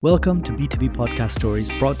Welcome to B2B Podcast Stories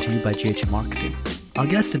brought to you by GHM Marketing. Our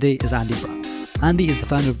guest today is Andy Brown. Andy is the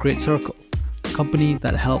founder of Great Circle, a company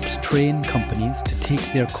that helps train companies to take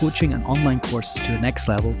their coaching and online courses to the next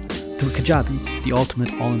level through KAJABI, the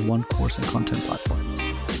ultimate all-in-one course and content platform.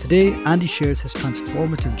 Today, Andy shares his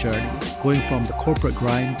transformative journey, going from the corporate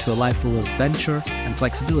grind to a life full of adventure and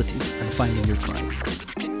flexibility and finding your tribe.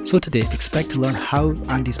 So today, expect to learn how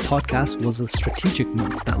Andy's podcast was a strategic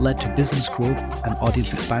move that led to business growth and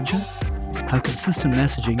audience expansion, how consistent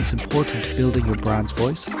messaging is important to building your brand's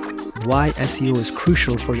voice, why SEO is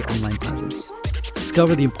crucial for your online presence.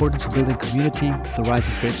 Discover the importance of building community, the rise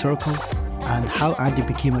of Great Circle, and how Andy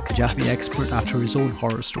became a KAJABI expert after his own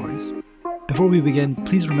horror stories. Before we begin,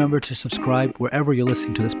 please remember to subscribe wherever you're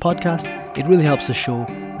listening to this podcast. It really helps the show,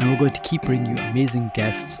 and we're going to keep bringing you amazing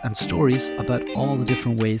guests and stories about all the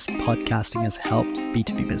different ways podcasting has helped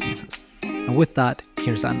B2B businesses. And with that,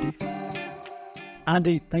 here's Andy.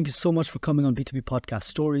 Andy, thank you so much for coming on B2B Podcast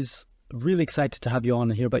Stories. Really excited to have you on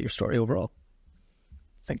and hear about your story overall.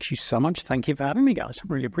 Thank you so much. Thank you for having me, guys.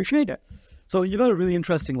 I really appreciate it. So you've had a really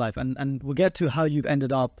interesting life, and we'll get to how you've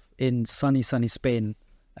ended up in sunny Spain,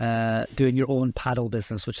 doing your own paddle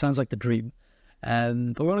business, which sounds like the dream.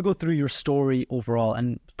 But we want to go through your story overall,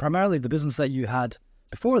 and primarily the business that you had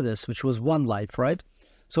before this, which was One Life, right?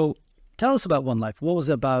 So tell us about One Life. What was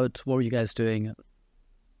it about? What were you guys doing?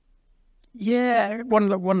 Yeah,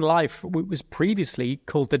 One Life was previously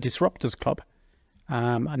called the Disruptors Club.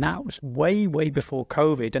 And that was way before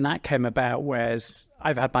COVID. And that came about whereas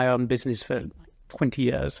I've had my own business for 20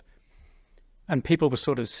 years. And people were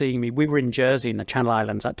sort of seeing me. We were in Jersey in the Channel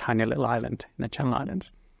Islands, that tiny little island in the Channel Islands.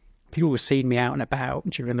 People were seeing me out and about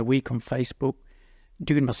during the week on Facebook,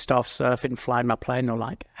 doing my stuff, surfing, flying my plane. They're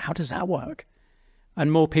like, how does that work? And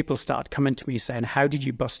more people started coming to me saying, how did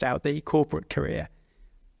you bust out the corporate career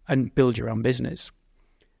and build your own business?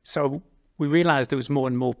 So we realized there was more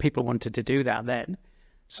and more people wanted to do that then.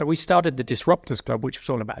 So we started the Disruptors Club, which was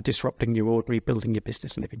all about disrupting your ordinary, building your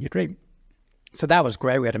business and living your dream. So that was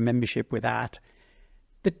great. We had a membership with that.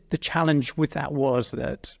 The challenge with that was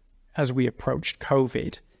that as we approached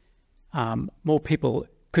COVID, more people,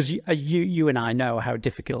 because you and I know how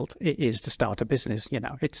difficult it is to start a business. You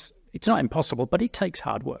know, it's not impossible, but it takes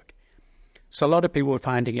hard work. So a lot of people were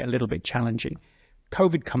finding it a little bit challenging.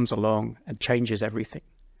 COVID comes along and changes everything.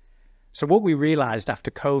 So what we realized after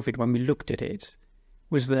COVID, when we looked at it,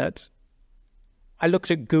 was that I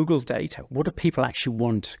looked at Google data. What do people actually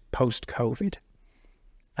want post-COVID?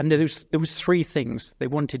 And there was three things. They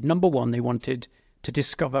wanted, number one, they wanted to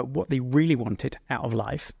discover what they really wanted out of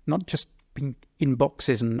life, not just being in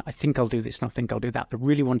boxes and I think I'll do this and I think I'll do that. They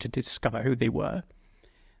really wanted to discover who they were.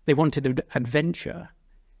 They wanted adventure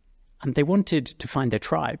and they wanted to find their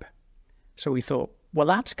tribe. So we thought, well,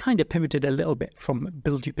 that's kind of pivoted a little bit from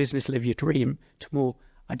build your business, live your dream to more,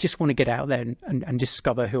 I just want to get out there and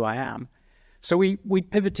discover who I am. So we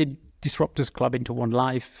pivoted Disruptors Club into One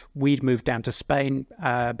Life. We'd moved down to Spain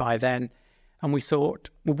by then. And we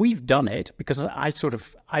thought, well, we've done it because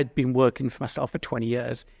I'd been working for myself for 20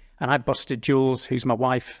 years and I busted Jules, who's my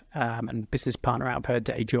wife and business partner, out of her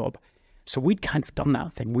day job. So we'd kind of done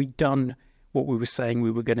that thing. We'd done what we were saying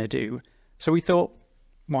we were going to do. So we thought,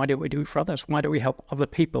 why don't we do it for others? Why don't we help other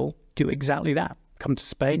people do exactly that? Come to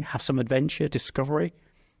Spain, have some adventure, discovery,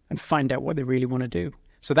 and find out what they really want to do.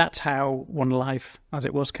 So that's how One Life, as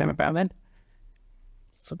it was, came about then.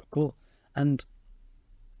 Super cool. And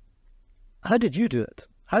how did you do it?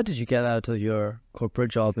 How did you get out of your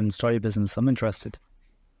corporate job and start your business? I'm interested.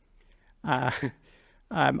 I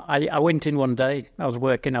went in one day. I was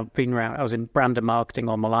working. I was in brand and marketing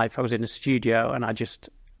all my life. I was in a studio, and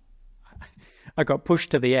I got pushed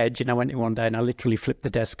to the edge. And I went in one day, and I literally flipped the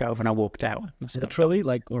desk over, and I walked out. Literally,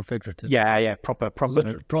 or figurative? Yeah, proper.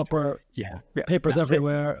 Proper. Yeah, papers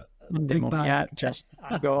everywhere. Big bag. Yeah, just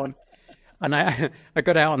gone. And I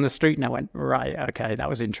got out on the street and I went, right, okay, that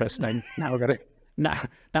was interesting. Now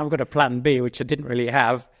I've got a plan B, which I didn't really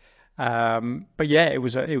have. But yeah,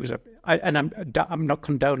 I'm not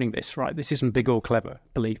condoning this, right? This isn't big or clever,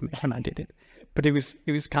 believe me, when I did it. But it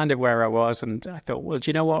was kind of where I was, and I thought, well, do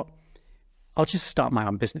you know what? I'll just start my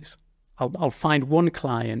own business. I'll find one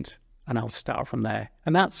client and I'll start from there.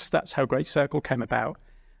 And that's how Great Circle came about.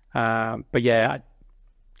 But yeah,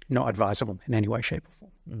 not advisable in any way, shape, or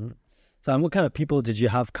form. Mm-hmm. So, and what kind of people did you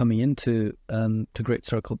have coming into to Great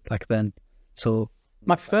Circle back then? So,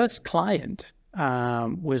 my first client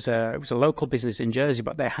was a local business in Jersey,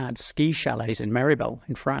 but they had ski chalets in Maribel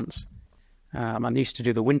in France. And they used to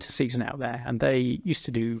do the winter season out there, and they used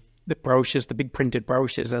to do the brochures, the big printed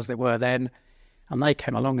brochures as they were then. And they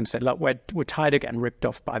came along and said, look, we're tired of getting ripped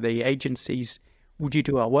off by the agencies. would you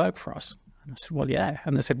do our work for us? And I said, well, yeah.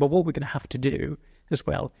 And they said, well, what we're going to have to do as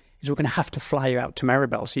well is we're going to have to fly you out to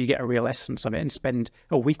Maribel so you get a real essence of it and spend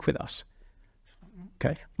a week with us.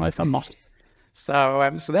 Okay, well, if I'm not. So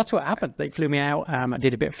that's what happened. They flew me out. I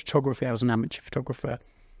did a bit of photography. I was an amateur photographer.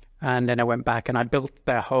 And then I went back and I built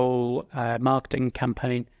their whole marketing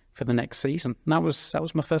campaign for the next season. And that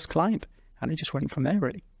was my first client. And it just went from there,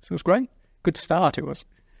 really. So it was great. Good start, it was.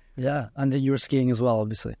 Yeah, and then you were skiing as well,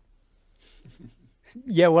 obviously.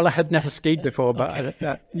 Yeah, well, I had never skied before, but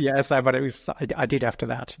but it was. I did after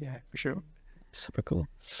that. Yeah, for sure. Super cool.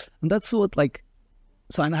 And that's what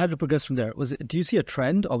So, and how did it progress from there? Do you see a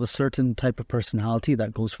trend of a certain type of personality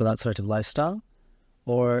that goes for that sort of lifestyle,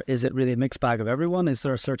 or is it really a mixed bag of everyone? Is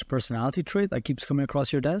there a certain personality trait that keeps coming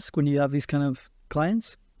across your desk when you have these kind of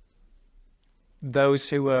clients? Those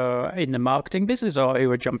who are in the marketing business or who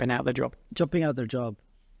are jumping out their job? Jumping out their job.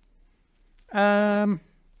 One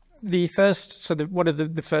of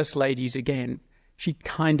the first ladies, again, she'd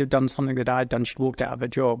kind of done something that I'd done. She'd walked out of her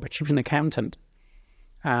job, but she was an accountant.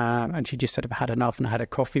 And she just sort of had enough, and I had a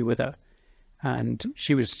coffee with her. And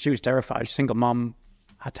she was terrified. Single mom,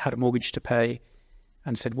 had a mortgage to pay,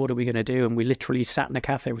 and said, what are we going to do? And we literally sat in a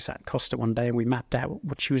cafe. We sat in Costa one day and we mapped out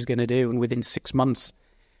what she was going to do. And within 6 months,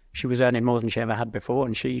 she was earning more than she ever had before.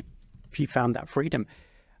 And she found that freedom.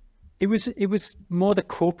 It was more the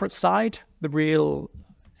corporate side, the real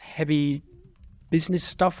heavy business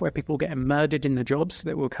stuff where people were getting murdered in the jobs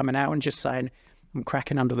that were coming out and just saying, I'm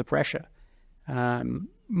cracking under the pressure.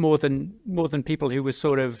 More than people who were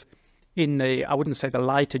sort of in the, I wouldn't say the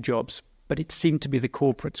lighter jobs, but it seemed to be the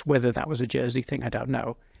corporates. Whether that was a Jersey thing, I don't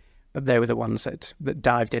know. But they were the ones that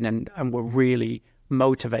dived in and were really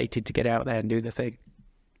motivated to get out there and do the thing.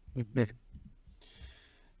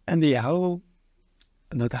 And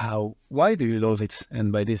why do you love it?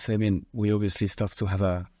 And by this, I mean, we obviously start to have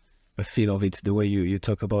a feel of it, the way you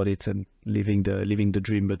talk about it and living the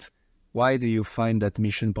dream. But why do you find that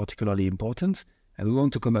mission particularly important? And we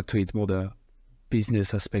want to come back to it more, the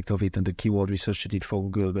business aspect of it and the keyword research you did for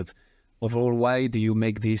Google. But overall, why do you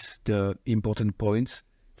make this the important points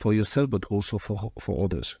for yourself, but also for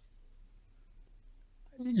others?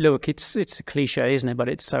 Look, it's a cliche, isn't it? But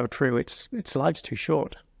it's so true. It's life's too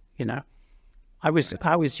short, you know. I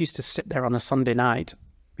was used to sit there on a Sunday night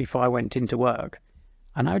before I went into work,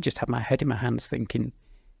 and I would just have my head in my hands thinking,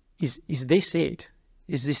 is this it?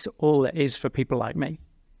 Is this all there is for people like me?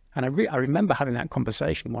 And I remember having that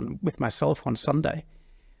conversation with myself one Sunday,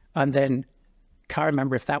 and then can't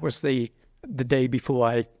remember if that was the day before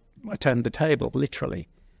I turned the table, literally.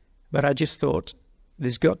 But I just thought,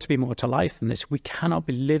 there's got to be more to life than this. We cannot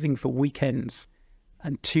be living for weekends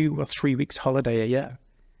and 2 or 3 weeks holiday a year.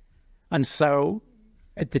 And so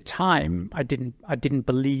at the time, I didn't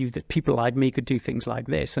believe that people like me could do things like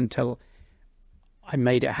this until I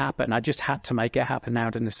made it happen. I just had to make it happen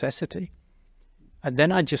out of necessity. And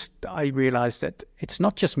then I realized that it's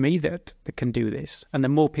not just me that can do this. And the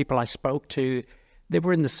more people I spoke to, they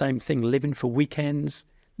were in the same thing, living for weekends,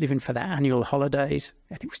 living for their annual holidays.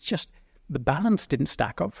 And it was just, the balance didn't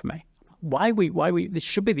stack up for me. Why this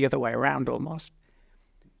should be the other way around almost.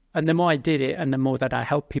 And the more I did it and the more that I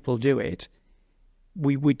helped people do it,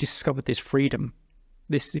 we discovered this freedom,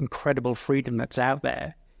 this incredible freedom that's out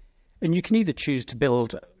there. And you can either choose to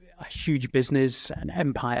build a huge business, an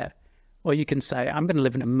empire, or you can say, I'm going to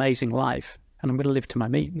live an amazing life and I'm going to live to my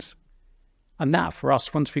means. And that for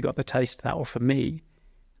us, once we got the taste of that, or for me,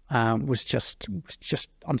 was just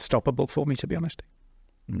unstoppable for me, to be honest.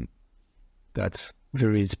 That's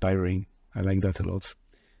very inspiring. I like that a lot.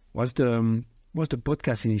 Was the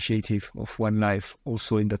podcast initiative of One Life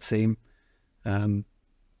also in that same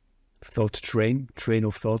thought train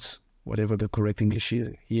of thoughts, whatever the correct English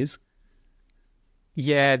is?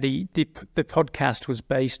 Yeah, the podcast was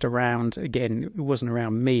based around, again, it wasn't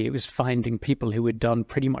around me. It was finding people who had done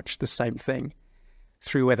pretty much the same thing,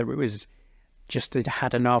 through whether it was just they'd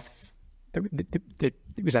had enough, it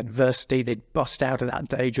was adversity, they'd bust out of that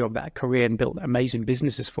day job, that career, and built amazing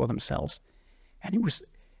businesses for themselves. And it was,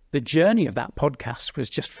 the journey of that podcast was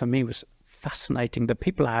just, for me, was fascinating. The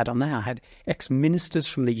people I had on there, I had ex-ministers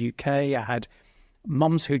from the UK, I had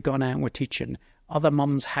mums who'd gone out and were teaching other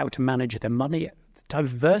mums how to manage their money. The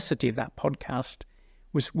diversity of that podcast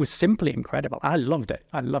was simply incredible. I loved it.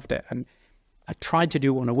 And I tried to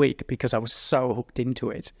do one a week because I was so hooked into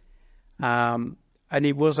it. And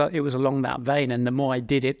it was along that vein. And the more I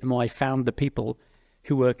did it, the more I found the people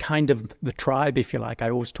who were kind of the tribe, if you like. I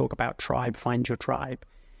always talk about tribe, find your tribe.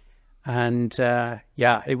 And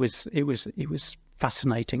it was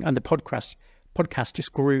fascinating. And the podcast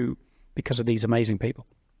just grew because of these amazing people.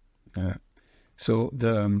 So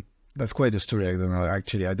That's quite a story. I don't know.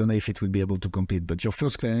 Actually, I don't know if it will be able to compete. But your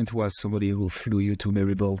first client was somebody who flew you to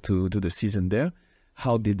Maribel to do the season there.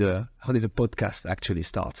 How did the podcast actually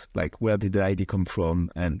start? Like, where did the idea come from,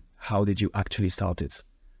 and how did you actually start it?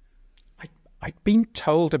 I'd been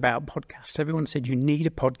told about podcasts. Everyone said you need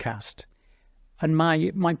a podcast, and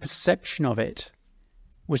my perception of it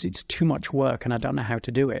was it's too much work, and I don't know how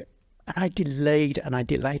to do it. And I delayed and I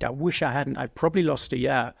delayed. I wish I hadn't. I probably lost a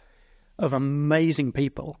year of amazing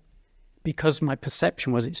people, because my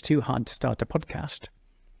perception was it's too hard to start a podcast.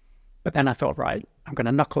 But then I thought, right, I'm going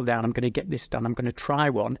to knuckle down. I'm going to get this done. I'm going to try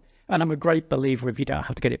one. And I'm a great believer if you don't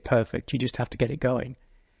have to get it perfect, you just have to get it going.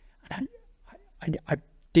 And I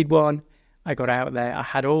did one. I got out there. I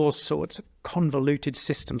had all sorts of convoluted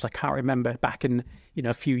systems. I can't remember back in,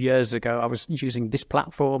 a few years ago, I was using this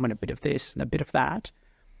platform and a bit of this and a bit of that.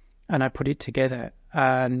 And I put it together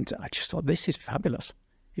and I just thought, this is fabulous.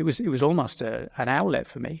 It was almost an outlet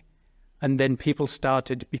for me. And then people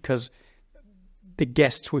started, because the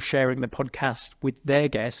guests were sharing the podcast with their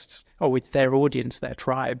guests or with their audience, their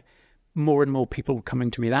tribe. More and more people were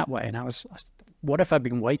coming to me that way. And I was, what have I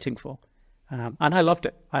been waiting for? And I loved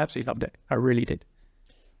it. I absolutely loved it. I really did.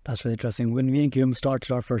 That's really interesting. When me and Guillaume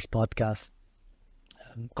started our first podcast,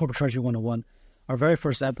 Corporate Treasury 101, our very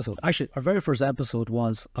first episode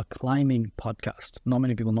was a climbing podcast. Not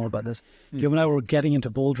many people know about this. Guillaume and I were getting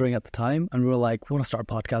into bouldering at the time, and we were like, we want to start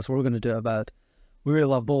a podcast. What we're going to do about, we really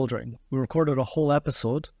love bouldering. We recorded a whole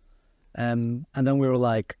episode, and then we were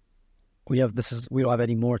like, we don't have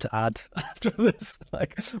any more to add after this.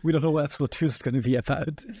 Like, we don't know what episode 2 is going to be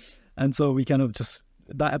about. And so we kind of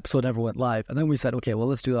that episode never went live. And then we said, okay, well,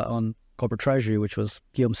 let's do that on Corporate Treasury, which was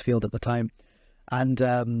Guillaume's field at the time. And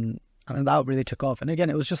that really took off. And again,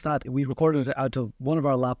 it was just that we recorded it out of one of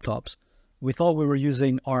our laptops. We thought we were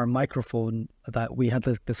using our microphone, that we had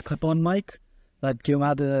this clip-on mic that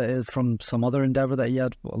Guillaume had from some other endeavor that he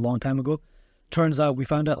had a long time ago. Turns out we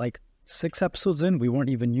found out like 6 episodes in, we weren't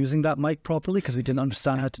even using that mic properly because we didn't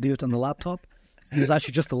understand how to do it on the laptop. It was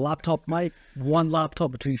actually just a laptop mic, one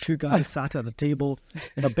laptop between 2 guys sat at a table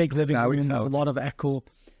in a big living room with a lot of echo.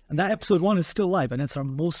 And that episode 1 is still live, and it's our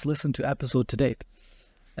most listened to episode to date.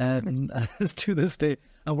 To this day.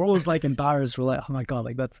 And we're always like embarrassed. We're like, oh my God,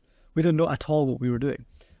 we didn't know at all what we were doing.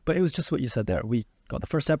 But it was just what you said there. We got the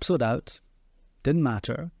first episode out, didn't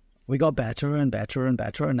matter. We got better and better and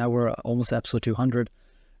better. And now we're almost episode 200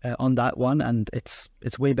 on that one. And it's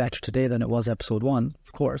way better today than it was episode 1,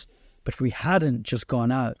 of course. But if we hadn't just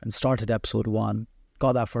gone out and started episode 1,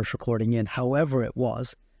 got that first recording in, however it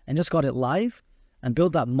was, and just got it live and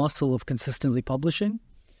build that muscle of consistently publishing,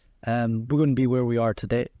 we wouldn't be where we are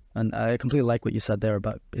today. And I completely like what you said there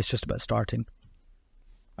about it's just about starting.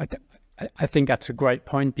 I think that's a great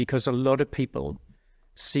point, because a lot of people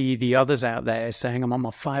see the others out there saying, I'm on my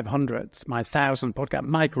 500th, my 1,000 podcast.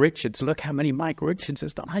 Mike Richards, look how many Mike Richards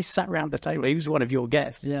has done. I sat around the table. He was one of your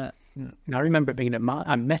guests. Yeah. And I remember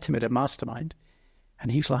I met him at a mastermind,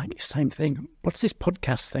 and he was like, same thing. What's this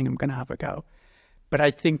podcast thing? I'm going to have a go. But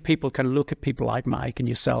I think people can look at people like Mike and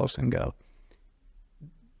yourselves and go,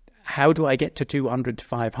 how do I get to 200 to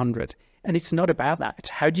 500? And it's not about that. It's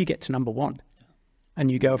how do you get to number 1? And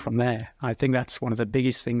you go from there. I think that's one of the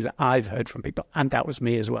biggest things that I've heard from people. And that was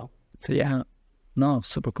me as well. So, yeah. No,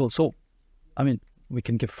 super cool. So, I mean, we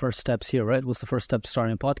can give first steps here, right? What's the first step to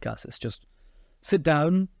starting a podcast? It's just sit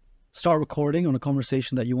down, start recording on a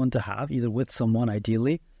conversation that you want to have, either with someone,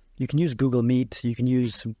 ideally. You can use Google Meet. You can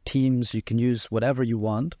use Teams. You can use whatever you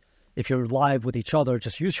want. If you're live with each other,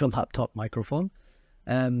 just use your laptop microphone.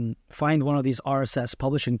 Find one of these RSS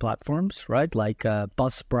publishing platforms, right? Like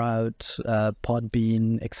Buzzsprout,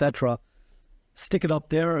 Podbean, etc. Stick it up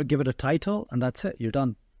there, give it a title, and that's it. You're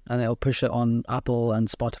done. And it'll push it on Apple and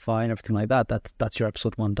Spotify and everything like that. That's your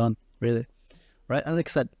episode 1 done, really. Right? And like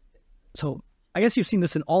I said, so I guess you've seen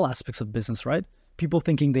this in all aspects of business, right? People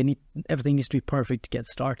thinking everything needs to be perfect to get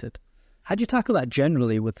started. How do you tackle that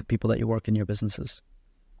generally with the people that you work in your businesses?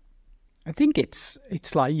 I think it's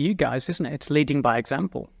like you guys, isn't it? It's leading by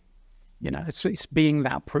example. It's being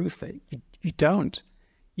that proof that you don't.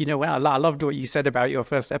 I loved what you said about your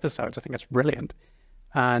first episodes. I think that's brilliant.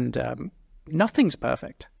 And nothing's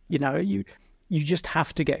perfect. You just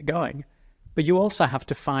have to get going. But you also have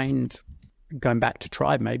to find, going back to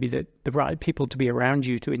tribe, maybe the right people to be around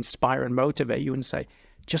you to inspire and motivate you and say,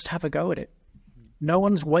 just have a go at it. No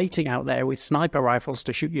one's waiting out there with sniper rifles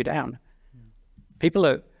to shoot you down. People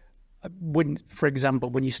are... for example,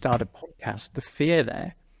 when you start a podcast, the fear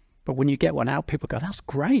there, but when you get one out, people go, that's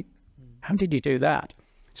great. How did you do that?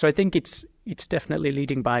 So I think it's definitely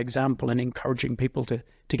leading by example and encouraging people to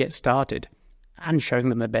get started and showing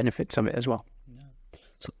them the benefits of it as well. Yeah.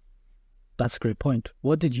 So that's a great point.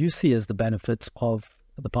 What did you see as the benefits of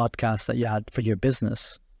the podcast that you had for your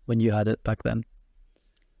business when you had it back then?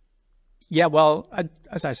 Yeah, well,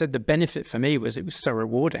 as I said, the benefit for me was it was so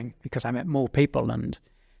rewarding because I met more people and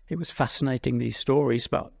it was fascinating, these stories.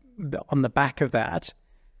 But on the back of that,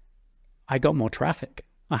 I got more traffic.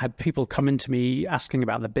 I had people coming to me asking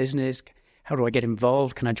about the business. How do I get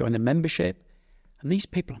involved? Can I join the membership? And these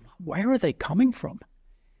people, I'm like, where are they coming from?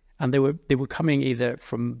 And they were coming either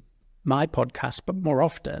from my podcast, but more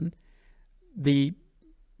often the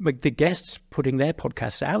guests putting their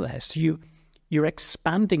podcasts out there. So you're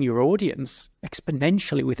expanding your audience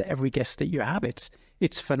exponentially with every guest that you have.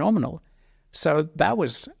 It's phenomenal. So it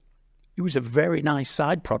was a very nice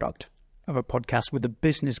side product of a podcast with the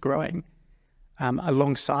business growing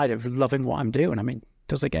alongside of loving what I'm doing. I mean,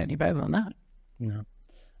 does it get any better than that? No.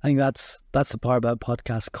 I think that's the part about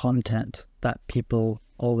podcast content that people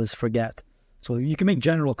always forget. So you can make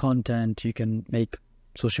general content, you can make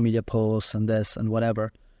social media posts and this and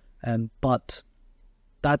whatever, but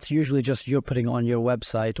that's usually just you're putting on your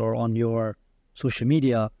website or on your social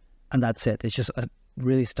media, and that's it. It's just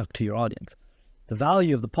really stuck to your audience. The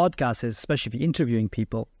value of the podcast is, especially if you're interviewing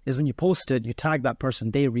people, is when you post it, you tag that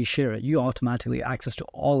person, they reshare it, you automatically access to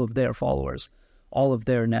all of their followers, all of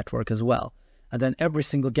their network as well. And then every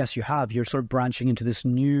single guest you have, you're sort of branching into this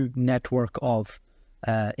new network of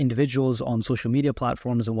individuals on social media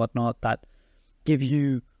platforms and whatnot that give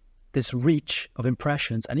you this reach of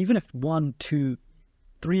impressions. And even if 1, 2,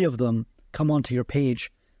 3 of them come onto your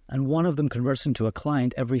page and one of them converts into a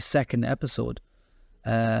client every second episode,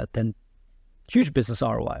 then huge business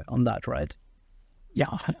ROI on that, right? Yeah,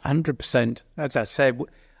 100%. As I said,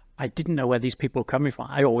 I didn't know where these people were coming from.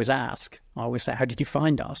 I always ask. I always say, how did you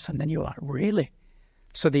find us? And then you're like, really?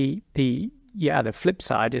 So the flip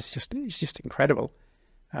side is just incredible.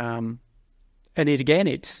 And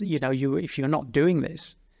it's, if you're not doing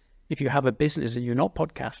this, if you have a business and you're not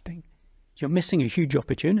podcasting, you're missing a huge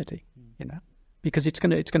opportunity, because it's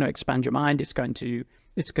going to expand your mind. It's going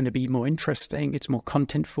to be more interesting. It's more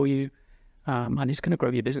content for you. And it's going to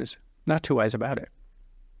grow your business. There are two ways about it.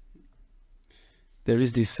 There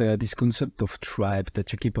is this concept of tribe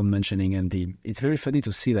that you keep on mentioning, and it's very funny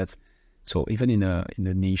to see that. So even in a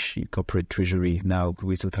niche in corporate treasury now,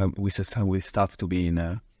 we start to be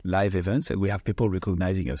in live events, and we have people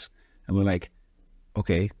recognizing us, and we're like,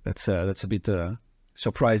 okay, that's a bit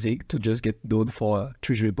surprising to just get known for a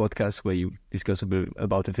treasury podcast where you discuss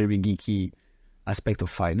about a very geeky aspect of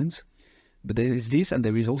finance. But there is this, and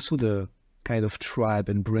there is also the kind of tribe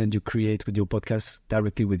and brand you create with your podcast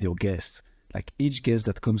directly with your guests. Like each guest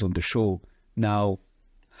that comes on the show now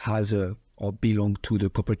has or belong to the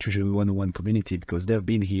Corporate Treasury 101 community because they've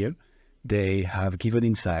been here, they have given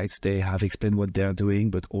insights, they have explained what they're doing,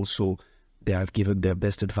 but also they have given their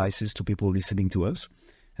best advices to people listening to us.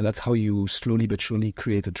 And that's how you slowly but surely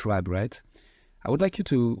create a tribe, right? I would like you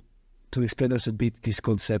to explain us a bit this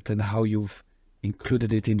concept and how you've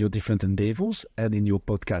included it in your different endeavors and in your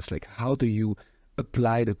podcast. Like, how do you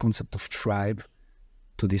apply the concept of tribe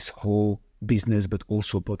to this whole business, but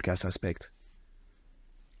also podcast aspect?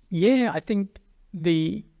 Yeah, I think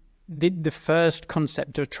the first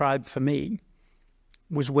concept of tribe for me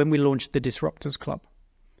was when we launched the Disruptors Club.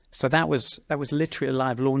 So that was literally a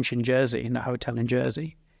live launch in Jersey, in a hotel in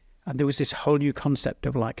Jersey. And there was this whole new concept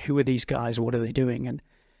of like, who are these guys? What are they doing? And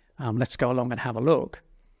let's go along and have a look.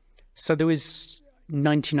 So there was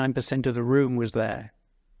 99% of the room was there.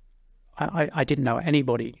 I didn't know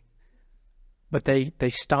anybody, but they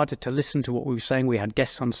started to listen to what we were saying. We had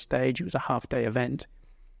guests on stage. It was a half-day event.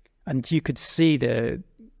 And you could see the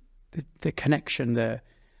connection. The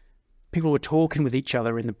people were talking with each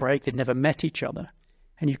other in the break. They'd never met each other.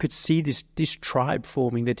 And you could see this tribe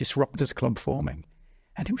forming, the Disruptors Club forming.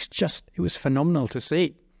 And it was phenomenal to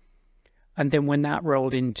see. And then when that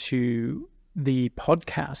rolled into the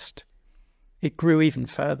podcast, it grew even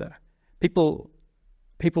further. People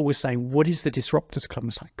were saying, what is the Disruptors Club? I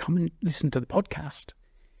was like, come and listen to the podcast.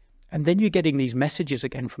 And then you're getting these messages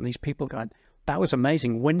again from these people going, that was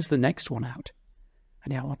amazing. When's the next one out?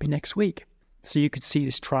 And yeah, I'll be next week. So you could see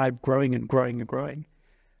this tribe growing and growing and growing.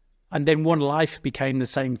 And then One Life became the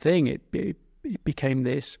same thing. It became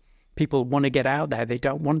this. People want to get out there. They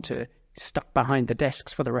don't want to stuck behind the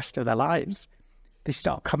desks for the rest of their lives. They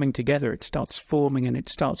start coming together. It starts forming and it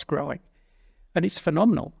starts growing. And it's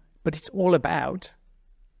phenomenal. But it's all about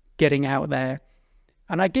getting out there.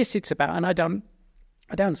 And I guess it's about, and I don't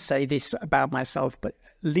say this about myself, but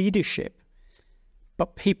leadership.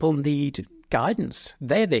 But people need guidance.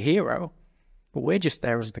 They're the hero, but we're just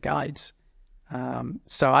there as the guides.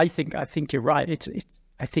 So I think you're right.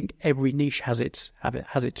 I think every niche has its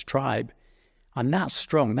tribe, And that's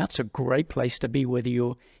strong. That's a great place to be, whether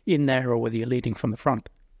you're in there or whether you're leading from the front.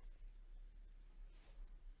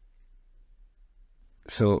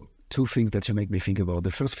 So two things that you make me think about.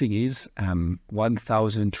 The first thing is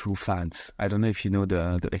 1,000 true fans. I don't know if you know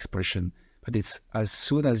the expression, but it's as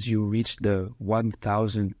soon as you reach the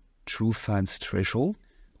 1,000 true fans threshold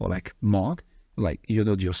or like mark, like you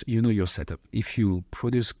know your setup. If you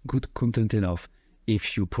produce good content enough,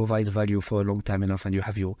 if you provide value for a long time enough, and you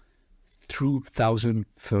have your true 1,000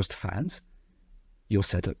 first fans, you're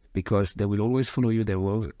set up, because they will always follow you, they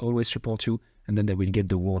will always support you, and then they will get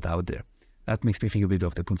the word out there. That makes me think a bit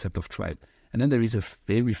of the concept of tribe. And then there is a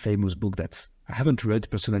very famous book that I haven't read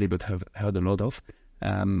personally, but have heard a lot of,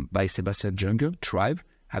 by Sebastian Junger, Tribe.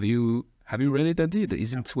 Have you read it, Andy?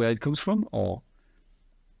 Isn't where it comes from, or?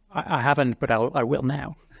 I haven't, but I will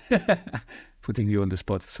now. Putting you on the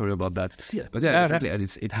spot. Sorry about that. Yeah, but yeah, definitely,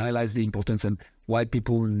 and it highlights the importance and why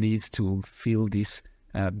people need to feel this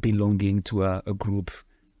belonging to a group,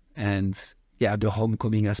 and yeah, the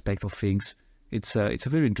homecoming aspect of things. It's a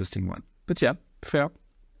very interesting one. But yeah, fair.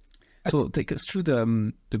 So take us through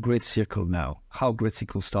the Great Circle now. How Great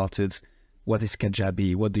Circle started, what is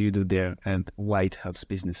KAJABI, what do you do there, and why it helps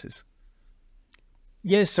businesses?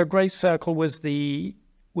 Yes, so Great Circle was the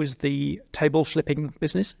table flipping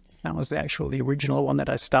business. That was the original one that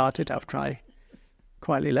I started after I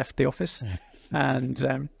quietly left the office. And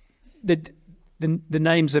the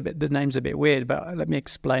name's a bit weird, but let me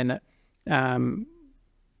explain that.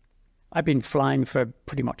 I've been flying for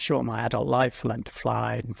pretty much all my adult life. Learned to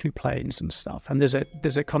fly and flew planes and stuff. And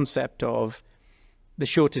there's a concept of the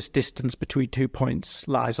shortest distance between 2 points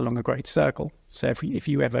lies along a great circle. So if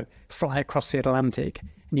you ever fly across the Atlantic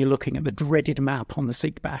and you're looking at the dreaded map on the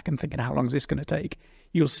seat back and thinking, how long is this going to take?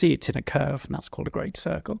 You'll see it's in a curve, and that's called a great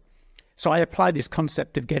circle. So I applied this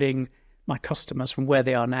concept of getting my customers from where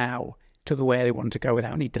they are now to the way they want to go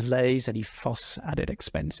without any delays, any fuss, added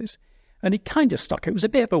expenses. And it kind of stuck. It was a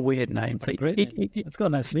bit of a weird name. It's a great name. It's got a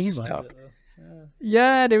nice ring about it.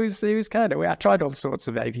 Yeah, it was kind of weird. I tried all sorts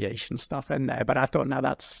of aviation stuff in there, but I thought, no,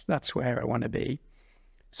 that's where I want to be.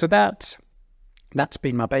 So that's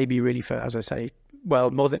been my baby really for, as I say,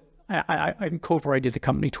 well, more than I incorporated the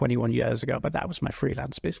company 21 years ago, but that was my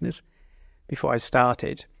freelance business before I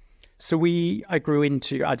started. So I grew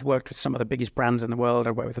into, I'd worked with some of the biggest brands in the world.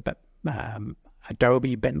 I worked with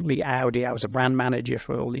Adobe, Bentley, Audi. I was a brand manager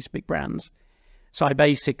for all these big brands. So I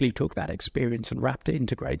basically took that experience and wrapped it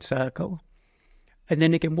into Great Circle. And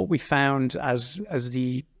then again, what we found as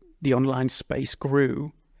the online space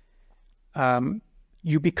grew,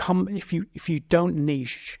 you become, if you don't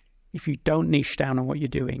niche down on what you're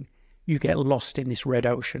doing, you get lost in this red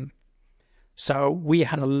ocean. So we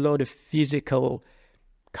had a lot of physical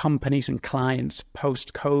companies and clients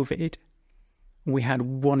post-COVID. We had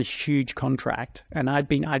one huge contract, and I'd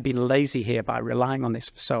been lazy here by relying on this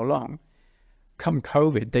for so long. Come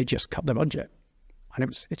COVID, they just cut the budget,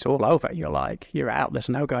 and it's all over. You're out. There's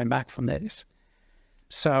no going back from this.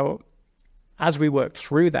 So as we worked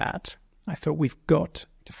through that, I thought we've got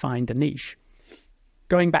to find a niche.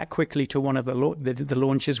 Going back quickly to one of the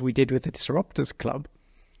launches we did with the Disruptors Club,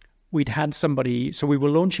 we'd had somebody. So we were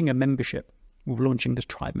launching a membership. We were launching this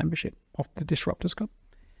tribe membership of the Disruptors Club.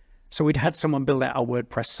 So we'd had someone build out our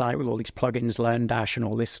WordPress site with all these plugins, LearnDash, and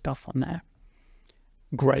all this stuff on there.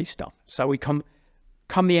 Great stuff. So we come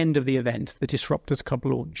the end of the event, the Disruptors Club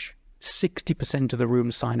launch, 60% of the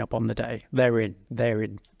rooms sign up on the day. They're in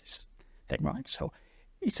this thing, right? So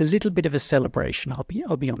it's a little bit of a celebration. I'll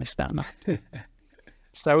be honest that night.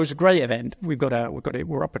 So it was a great event.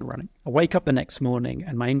 We're up and running. I wake up the next morning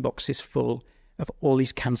and my inbox is full of all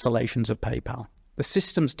these cancellations of PayPal. The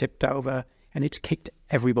system's tipped over and it's kicked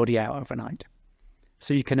everybody out overnight.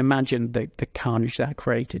 So you can imagine the carnage that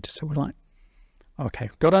created. So we're like, okay,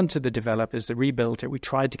 got onto the developers, they rebuilt it. We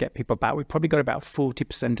tried to get people back. We probably got about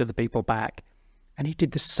 40% of the people back. And he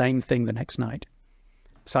did the same thing the next night.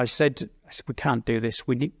 So I said, we can't do this.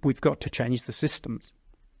 We've got to change the systems.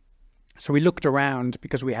 So we looked around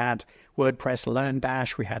because we had WordPress,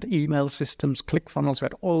 LearnDash, we had email systems, ClickFunnels, we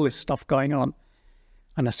had all this stuff going on.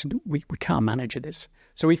 And I said, we can't manage this.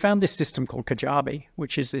 So we found this system called KAJABI,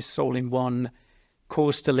 which is this all-in-one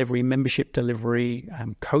course delivery, membership delivery,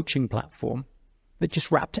 coaching platform that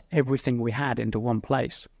just wrapped everything we had into one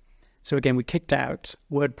place. So again, we kicked out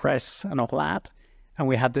WordPress and all that, and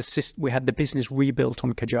we had the business rebuilt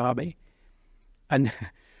on KAJABI. And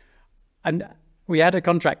we had a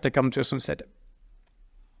contractor come to us and said,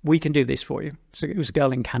 we can do this for you. So it was a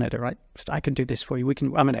girl in Canada, right? So I can do this for you.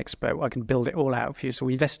 I'm an expert. I can build it all out for you. So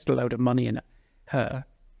we invested a load of money in her.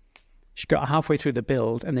 She got halfway through the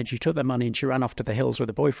build and then she took the money and she ran off to the hills with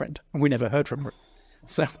a boyfriend. And we never heard from her.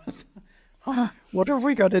 So what have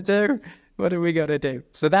we got to do? What have we got to do?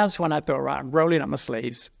 So that's when I thought, right, I'm rolling up my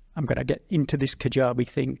sleeves. I'm going to get into this Kajabi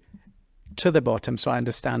thing to the bottom so I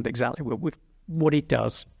understand exactly what it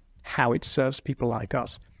does, how it serves people like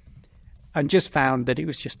us. And just found that it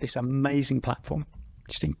was just this amazing platform,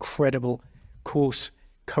 just incredible course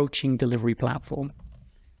coaching delivery platform.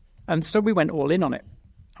 And so we went all in on it.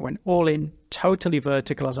 I went all in, totally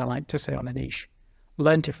vertical, as I like to say, on a niche,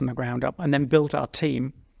 learned it from the ground up, and then built our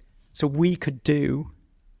team so we could do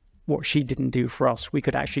what she didn't do for us. We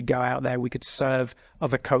could actually go out there, we could serve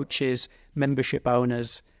other coaches, membership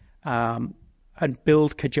owners, and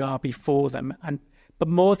build Kajabi for them. But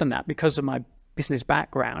more than that, because of my business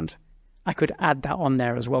background, I could add that on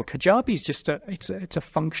there as well. Kajabi is just it's a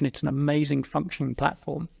function, it's an amazing functioning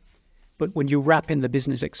platform. But when you wrap in the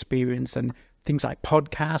business experience and things like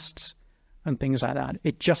podcasts and things like that,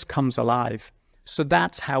 it just comes alive. So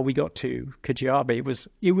that's how we got to Kajabi.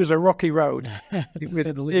 It was a rocky road. It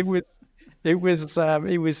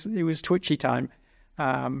was twitchy time.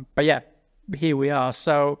 But yeah, here we are.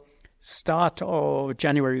 So start of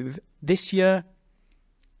January this year,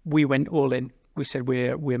 we went all in. We said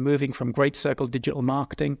we're moving from Great Circle Digital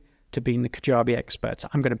Marketing to being the Kajabi experts.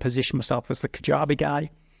 I'm going to position myself as the Kajabi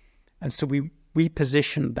guy. And so we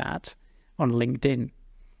repositioned that on LinkedIn.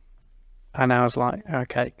 And I was like,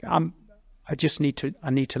 okay, I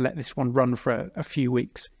need to let this one run for a few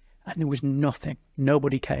weeks. And there was nothing.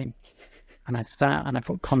 Nobody came. And I sat and I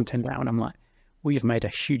put content out and I'm like, we've made a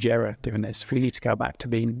huge error doing this. We need to go back to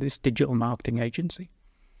being this digital marketing agency.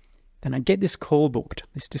 Then I get this call booked,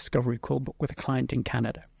 this discovery call booked with a client in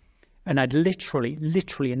Canada. And I'd literally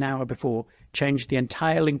an hour before changed the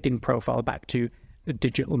entire LinkedIn profile back to the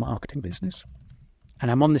digital marketing business. And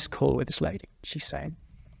I'm on this call with this lady. She's saying,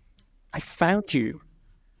 I found you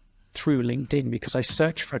through LinkedIn because I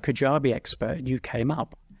searched for a Kajabi expert and you came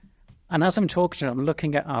up. And as I'm talking to her, I'm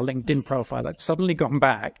looking at our LinkedIn profile that's suddenly gone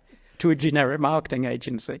back to a generic marketing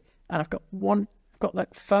agency. And I've got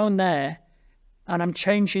that phone there and I'm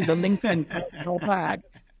changing the LinkedIn profile back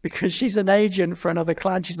because she's an agent for another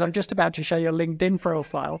client. She's like, I'm just about to show your LinkedIn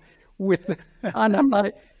profile and I'm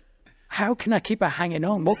like, how can I keep her hanging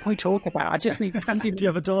on? What can we talk about? I just need... Do you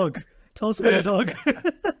have a dog? Tell us about your dog.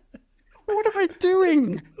 What am I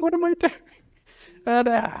doing? What am I doing?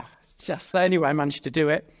 And so anyway, I managed to do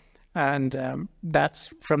it. And that's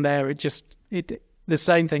from there, the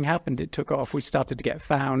same thing happened. It took off. We started to get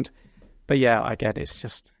found. But yeah, I get it.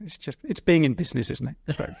 It's being in business, isn't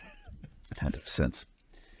it? 100%.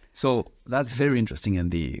 So that's very interesting,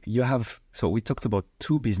 Andy. So we talked about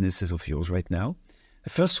two businesses of yours right now. The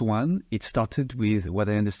first one, it started with what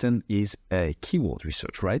I understand is a keyword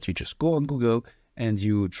research, right? You just go on Google and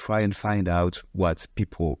you try and find out what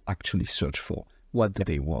people actually search for, what do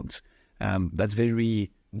they want. That's very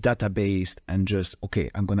data-based and just, okay,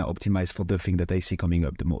 I'm going to optimize for the thing that I see coming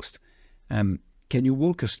up the most. Can you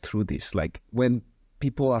walk us through this? Like when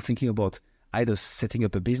people are thinking about either setting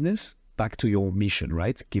up a business, back to your mission,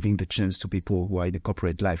 right? Giving the chance to people who are in the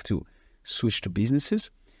corporate life to switch to businesses.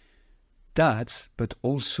 But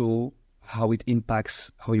also how it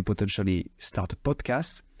impacts how you potentially start a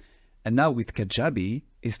podcast. And now with Kajabi,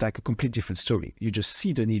 it's like a complete different story. You just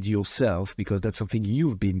see the need yourself because that's something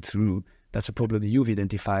you've been through. That's a problem you've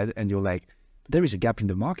identified. And you're like, there is a gap in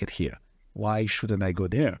the market here. Why shouldn't I go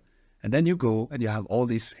there? And then you go and you have all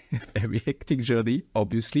this very hectic journey,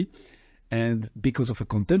 obviously. And because of a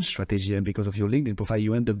content strategy and because of your LinkedIn profile,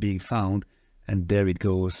 you end up being found. And there it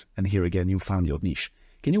goes. And here again, you found your niche.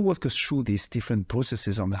 Can you walk us through these different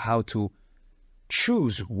processes on how to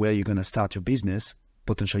choose where you're going to start your business,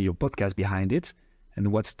 potentially your podcast behind it,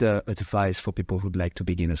 and what's the advice for people who'd like to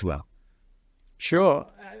begin as well? Sure.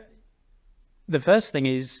 The first thing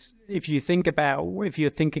is, if you're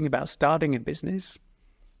thinking about starting a business,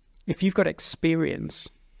 if you've got experience,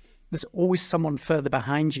 there's always someone further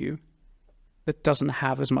behind you that doesn't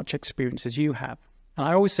have as much experience as you have. And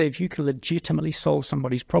I always say, if you can legitimately solve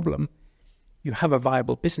somebody's problem, you have a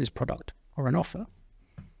viable business product or an offer.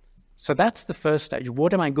 So that's the first stage.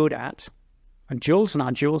 What am I good at? And Jules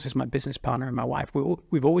is my business partner and my wife.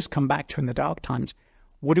 We've always come back to in the dark times,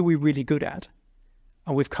 what are we really good at?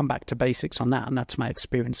 And we've come back to basics on that. And that's my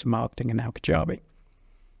experience in marketing and now Kajabi.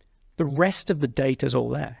 The rest of the data is all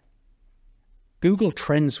there. Google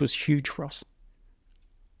Trends was huge for us.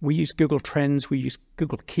 We use Google Trends. We use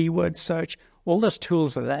Google Keyword Search. All those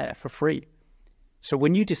tools are there for free. So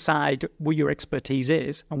when you decide what your expertise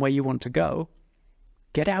is and where you want to go,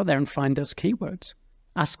 get out there and find those keywords.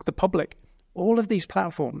 Ask the public. All of these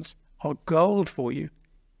platforms are gold for you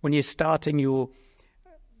When you're starting your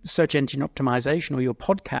search engine optimization or your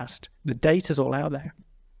podcast, the data's all out there.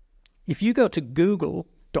 If you go to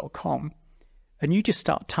google.com and you just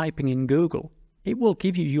start typing in Google, it will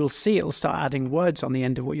give you, you'll see it'll start adding words on the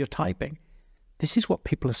end of what you're typing. This is what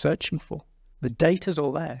people are searching for. The data's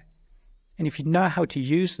all there. And if you know how to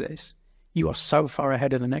use this, you are so far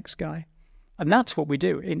ahead of the next guy. And that's what we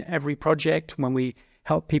do in every project when we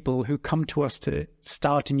help people who come to us to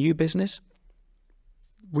start a new business.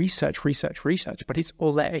 Research, but it's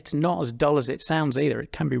all there. It's not as dull as it sounds either.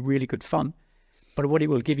 It can be really good fun. But what it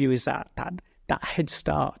will give you is that head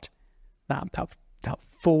start, that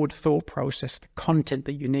forward thought process, the content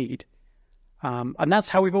that you need. And that's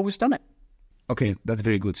how we've always done it. Okay, that's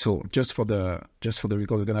very good. So just for the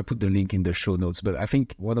record, we're gonna put the link in the show notes. But I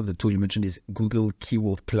think one of the tools you mentioned is Google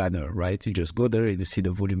Keyword Planner, right? You just go there and you see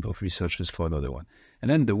the volume of researchers for another one. And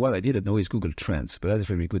then the one I didn't know is Google Trends, but that's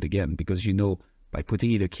very good again, because you know by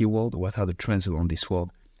putting in a keyword, what are the trends around this word?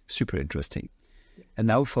 Super interesting. And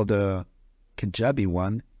now for the KAJABI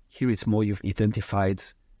one, here it's more you've identified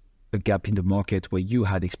a gap in the market where you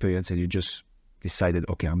had experience and you just decided,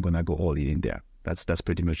 okay, I'm gonna go all in there. That's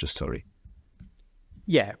pretty much the story.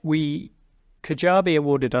 Yeah, KAJABI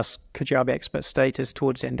awarded us KAJABI expert status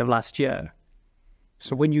towards the end of last year.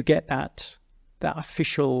 So when you get that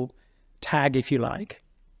official tag, if you like,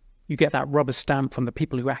 you get that rubber stamp from the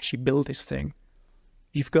people who actually build this thing.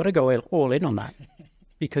 You've got to go all in on that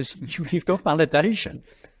because you've got validation.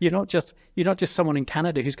 You're not just someone in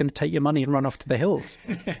Canada who's going to take your money and run off to the hills.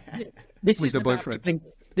 This is the boyfriend.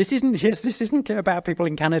 This isn't about people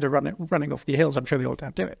in Canada running off the hills. I'm sure they all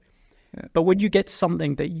have to do it. Yeah. But when you get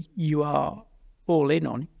something that you are all in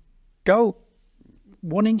on, go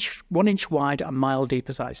 1 inch wide, a mile deep,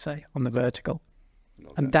 as I say, on the vertical.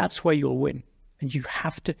 And that's where you'll win. And you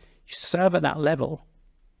have to serve at that level.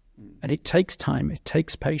 And it takes time, it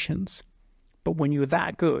takes patience. But when you're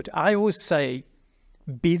that good, I always say,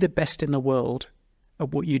 be the best in the world at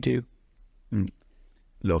what you do.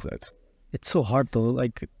 Love that. It's so hard though.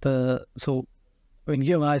 So when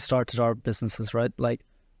you and I started our businesses, right? Like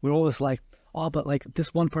we're always like, oh, but like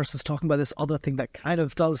this one person's talking about this other thing that kind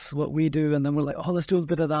of does what we do. And then we're like, oh, let's do a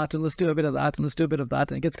bit of that and let's do a bit of that and let's do a bit of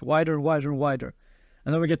that. And it gets wider and wider and wider.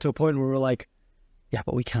 And then we get to a point where we're like, yeah,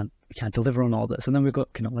 but we can't deliver on all this. And then we go,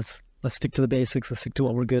 you know, let's stick to the basics. Let's stick to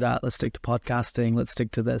what we're good at. Let's stick to podcasting. Let's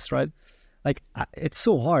stick to this, right? Like it's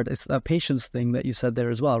so hard. It's that patience thing that you said there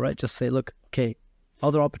as well, right? Just say, look, okay,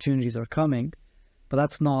 other opportunities are coming, but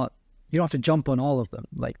that's not, you don't have to jump on all of them.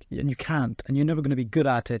 Like, and you can't, and you're never going to be good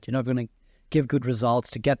at it. You're never going to give good results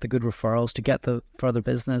to get the good referrals, to get the further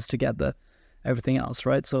business, to get the everything else,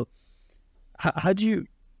 right? So how do you,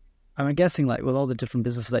 I'm guessing like with all the different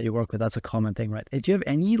businesses that you work with, that's a common thing, right? Do you have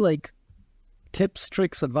any like tips,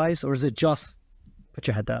 tricks, advice, or is it just put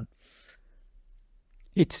your head down?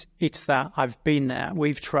 It's that I've been there.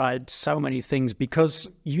 We've tried so many things because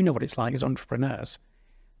you know what it's like as entrepreneurs.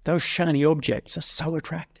 Those shiny objects are so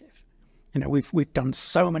attractive. You know, we've done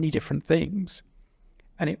so many different things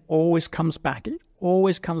and it always comes back. It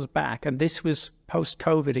always comes back. And this was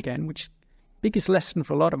post-COVID again, which biggest lesson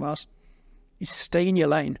for a lot of us is stay in your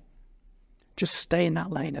lane. Just stay in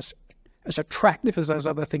that lane. As attractive as those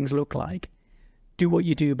other things look like, do what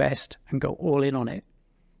you do best and go all in on it.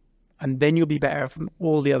 And then you'll be better from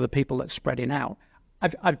all the other people that's spreading out.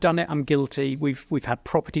 I've done it. I'm guilty. We've had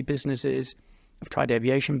property businesses. I've tried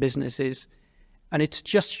aviation businesses. And it's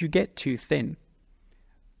just you get too thin.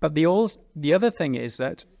 But the other thing is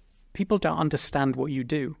that people don't understand what you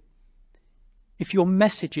do. If your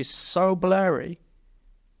message is so blurry,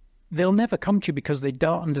 they'll never come to you because they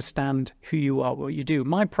don't understand who you are, what you do.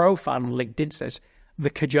 My profile on LinkedIn says, the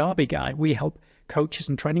KAJABI guy. We help coaches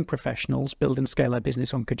and training professionals build and scale their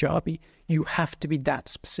business on KAJABI. You have to be that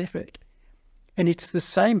specific. And it's the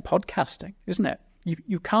same podcasting, isn't it?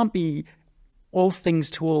 You can't be all things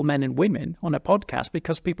to all men and women on a podcast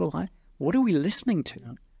because people are like, what are we listening to?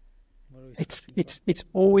 It's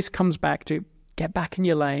always comes back to get back in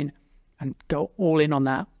your lane and go all in on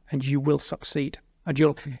that and you will succeed. And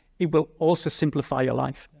it will also simplify your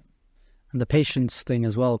life. And the patience thing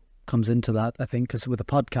as well comes into that, I think, because with a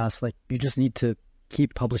podcast, like you just need to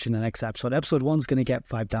keep publishing the next episode. Episode 1's going to get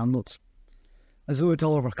 5 downloads. As we would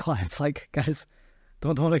tell all of our clients, like, guys,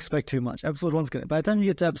 don't expect too much. Episode 1's going to, by the time you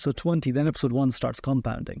get to episode 20, then episode 1 starts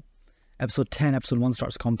compounding. Episode 10, episode 1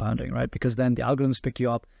 starts compounding, right? Because then the algorithms pick you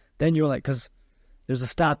up. Then you're like, because there's a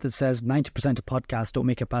stat that says 90% of podcasts don't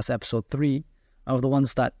make it past episode 3. Out of the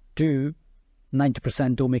ones that do,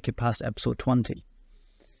 90% don't make it past episode 20.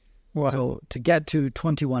 Wow. So to get to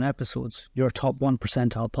 21 episodes, you're a top 1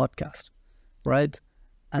 percentile podcast, right?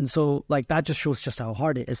 And so like that just shows just how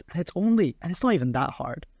hard it is. And it's not even that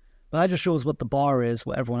hard, but that just shows what the bar is,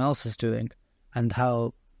 what everyone else is doing, and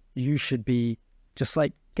how you should be just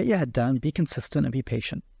like, get your head down, be consistent and be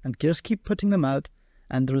patient and just keep putting them out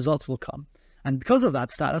and the results will come. And because of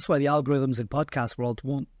that stat, that's why the algorithms in podcast world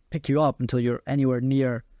won't pick you up until you're anywhere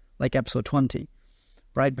near like episode 20,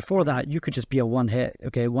 right? Before that, you could just be a one hit,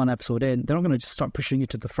 okay, one episode in. They're not going to just start pushing you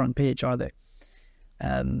to the front page, are they?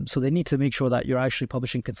 So they need to make sure that you're actually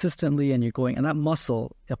publishing consistently and you're going, and that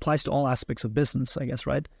muscle applies to all aspects of business, I guess,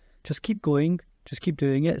 right? Just keep going, just keep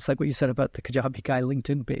doing it. It's like what you said about the Kajabi guy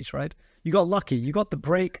LinkedIn page, right? You got lucky. You got the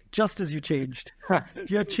break just as you changed.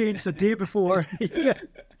 If you had changed the day before, if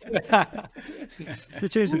you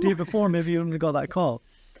changed the day before, maybe you wouldn't have got that call.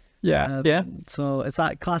 Yeah. So it's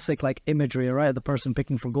that classic like imagery, right? The person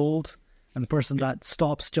picking for gold and the person that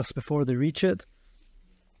stops just before they reach it.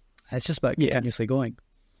 It's just about continuously going.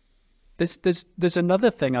 There's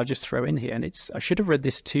another thing I'll just throw in here, and I should have read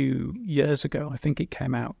this 2 years ago. I think it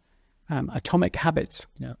came out. Atomic Habits.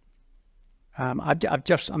 Yeah.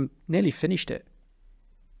 I'm nearly finished it,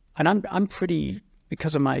 and I'm pretty,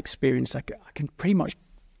 because of my experience, I can pretty much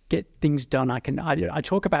get things done. I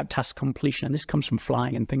talk about task completion, and this comes from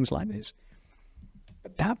flying and things like this.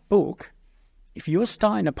 But that book, if you're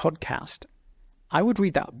starting a podcast, I would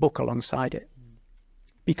read that book alongside it,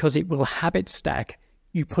 because it will habit stack.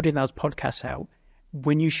 You put in those podcasts out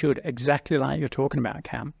when you should, exactly like you're talking about,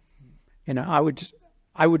 Cam. You know, I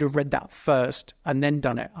would have read that first and then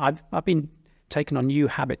done it. I've been taking on new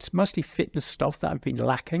habits, mostly fitness stuff that I've been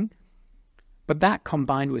lacking. But that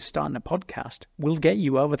combined with starting a podcast will get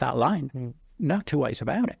you over that line. No two ways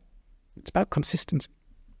about it. It's about consistency.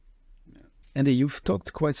 Andy, you've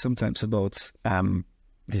talked quite sometimes about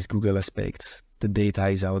these Google aspects. The data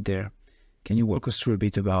is out there. Can you walk us through a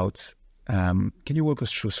bit about, around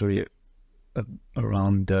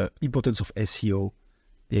the importance of SEO,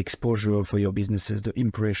 the exposure for your businesses, the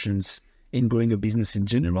impressions in growing a business in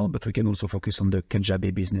general, but we can also focus on the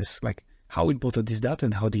KAJABI business. Like, how important is that,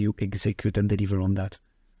 and how do you execute and deliver on that?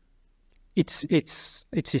 It's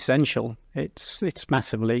essential. It's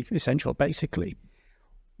massively essential. Basically,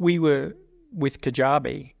 we were with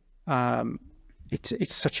KAJABI.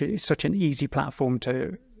 It's such an easy platform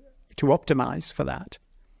to optimize for that.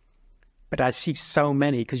 But I see so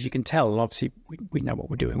many, because you can tell, obviously, we know what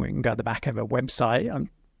we're doing. We can go to the back of a website. I'm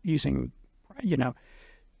using,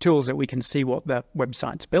 tools that we can see what the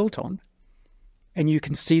website's built on. And you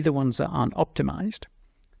can see the ones that aren't optimized.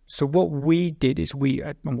 So what we did is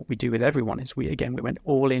and what we do with everyone is we went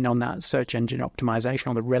all in on that search engine optimization,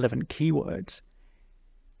 on the relevant keywords.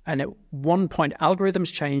 And at one point,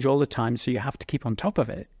 algorithms change all the time, so you have to keep on top of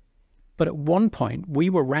it. But at one point, we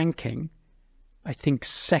were ranking, I think,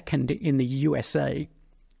 second in the USA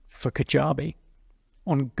for KAJABI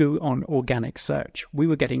on organic search. We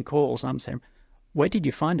were getting calls, and I'm saying, where did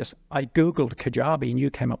you find us? I Googled KAJABI, and you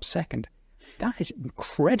came up second. That is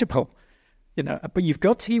incredible, but you've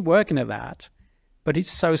got to keep working at that. But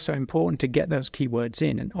it's so important to get those keywords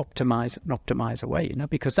in and optimize away,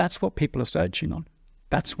 because that's what people are searching on.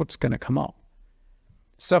 That's what's going to come up.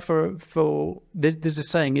 So there's a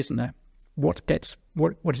saying, isn't there? What gets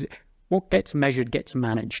measured gets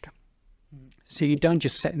managed. So you don't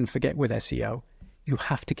just set and forget with SEO. You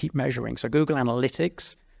have to keep measuring. So Google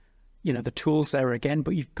Analytics, the tools there again,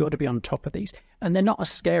 but you've got to be on top of these. And they're not as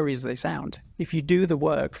scary as they sound. If you do the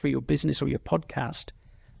work for your business or your podcast,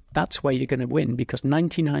 that's where you're going to win, because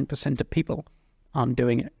 99% of people aren't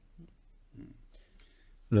doing it.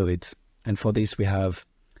 Love it. And for this, we have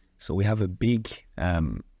a big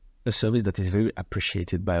a service that is very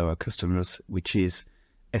appreciated by our customers, which is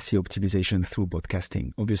SEO optimization through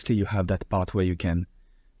podcasting. Obviously, you have that part where you can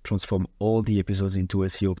transform all the episodes into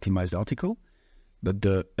SEO optimized article, but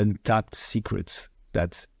the untapped secret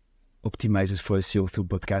that optimizes for SEO through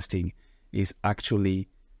podcasting is actually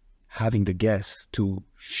having the guests to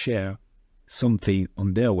share something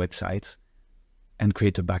on their website and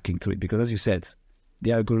create a backlink to it. Because as you said,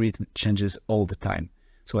 the algorithm changes all the time.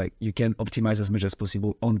 So you can optimize as much as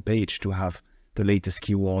possible on page to have the latest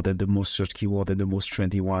keyword and the most searched keyword and the most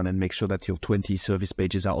trendy one, and make sure that your 20 service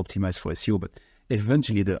pages are optimized for SEO. But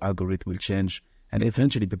eventually the algorithm will change, and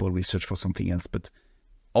eventually people will search for something else. But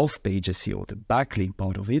off-page SEO, the backlink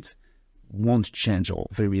part of it, won't change, or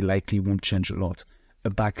very likely won't change a lot. A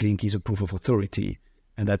backlink is a proof of authority,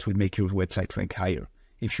 and that will make your website rank higher.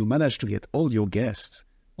 If you manage to get all your guests,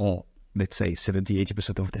 or let's say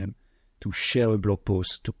 70-80% of them, to share a blog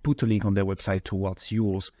post, to put a link on their website towards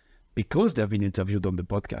yours, because they've been interviewed on the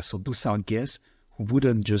podcast. So those are guests who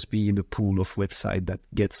wouldn't just be in the pool of website that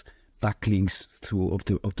gets backlinks through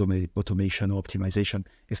automation or optimization.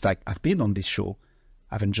 It's like, I've been on this show,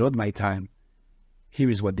 I've enjoyed my time, here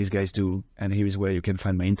is what these guys do, and here is where you can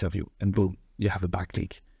find my interview, and boom, you have a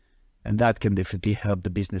backlink. And that can definitely help the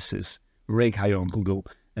businesses rank higher on Google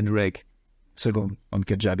and rank second on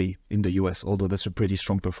KAJABI in the US, although that's a pretty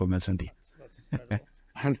strong performance, Andy. That's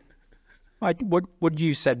incredible. What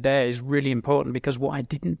you said there is really important, because what I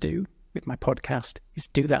didn't do with my podcast is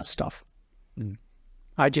do that stuff.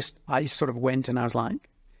 I sort of went and I was like,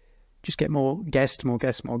 just get more guests.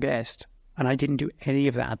 And I didn't do any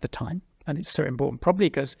of that at the time. And it's so important, probably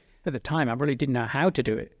because at the time I really didn't know how to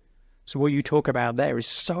do it. So what you talk about there is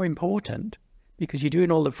so important, because you're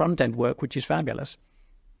doing all the front end work, which is fabulous.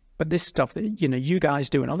 But this stuff that, you guys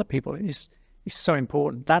do and other people is so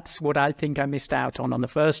important. That's what I think I missed out on the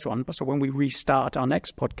first one. But so when we restart our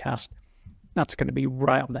next podcast, that's going to be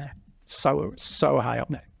right up there. So high up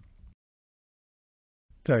there.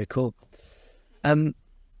 Very cool. Andy,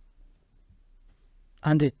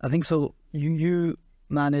 I think so. You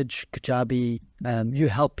manage KAJABI, you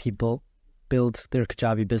help people build their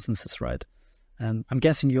KAJABI businesses, right? I'm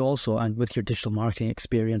guessing you also, and with your digital marketing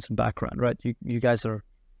experience and background, right? You guys are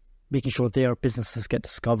making sure their businesses get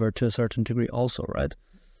discovered to a certain degree also, right?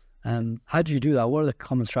 How do you do that? What are the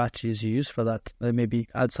common strategies you use for that, maybe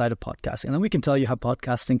outside of podcasting? And then we can tell you how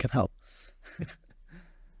podcasting can help.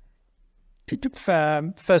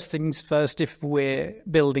 First things first, if we're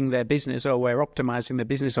building their business or we're optimizing the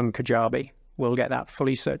business on KAJABI, we'll get that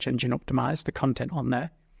fully search engine optimized, the content on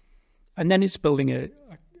there. And then it's building a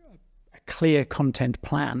clear content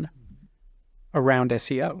plan around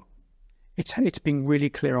SEO. It's being really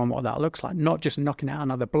clear on what that looks like, not just knocking out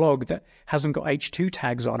another blog that hasn't got H2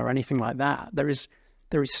 tags on or anything like that. There is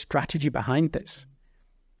strategy behind this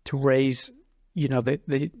to raise,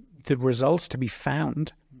 the results to be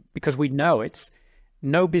found, because we know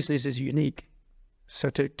no business is unique. So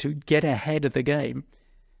to get ahead of the game,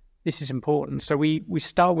 this is important. So we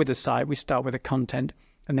start with the site, we start with the content,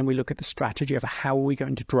 and then we look at the strategy of how are we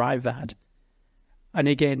going to drive that. And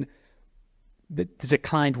again, there's a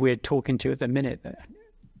client we're talking to at the minute that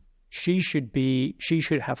she should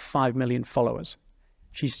have 5 million followers.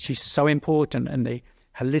 She's so important in the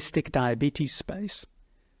holistic diabetes space.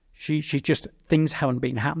 She just, things haven't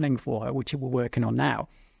been happening for her, which we're working on now.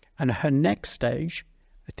 And her next stage,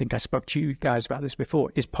 I think I spoke to you guys about this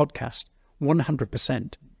before, is podcast,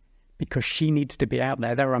 100%, because she needs to be out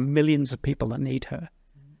there. There are millions of people that need her.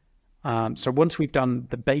 So once we've done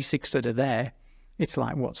the basics that are there, it's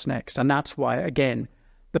like, what's next? And that's why, again,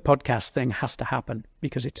 the podcast thing has to happen,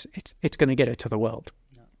 because it's going to get it to the world,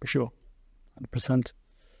 for sure.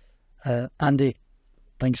 100%. Andy,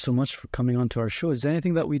 thank you so much for coming on to our show. Is there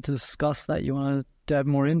anything that we discussed that you want to dive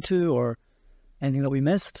more into, or anything that we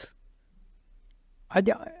missed? I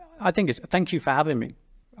think thank you for having me.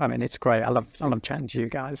 I mean, it's great. I love chatting to you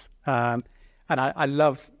guys. And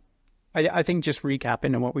I think just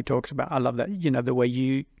recapping on what we talked about, I love that, the way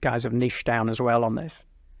you guys have niched down as well on this.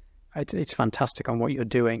 It's fantastic on what you're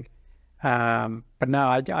doing. But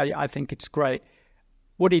no, I think it's great.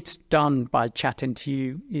 What it's done by chatting to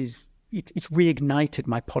you is it's reignited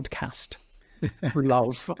my podcast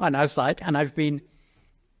love. And I was like, and I've been,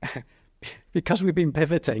 because we've been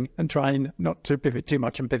pivoting and trying not to pivot too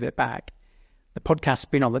much and pivot back, the podcast's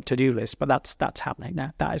been on the to-do list, but that's happening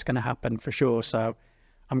now. That is going to happen for sure. So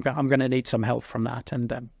I'm going to need some help from that.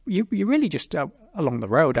 And you're really just along the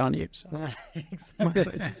road, aren't you? So.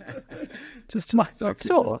 Exactly. just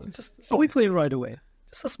we play right away.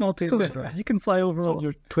 Just a small piece. You can fly over on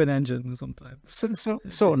your twin engine sometime.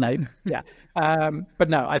 Sort of name, yeah. But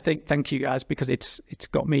no, I think thank you guys, because it's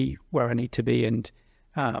got me where I need to be, and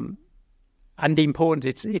the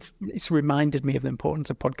importance. It's reminded me of the importance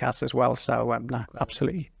of podcasts as well. So no,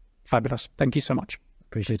 absolutely fabulous. Thank you so much.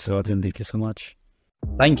 Appreciate it, Adrian. Thank you so much.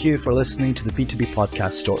 Thank you for listening to the B2B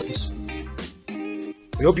Podcast Stories.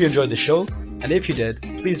 We hope you enjoyed the show, and if you did,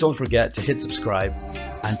 please don't forget to hit subscribe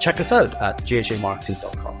and check us out at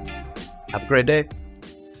ghamarketing.com. Have a great day.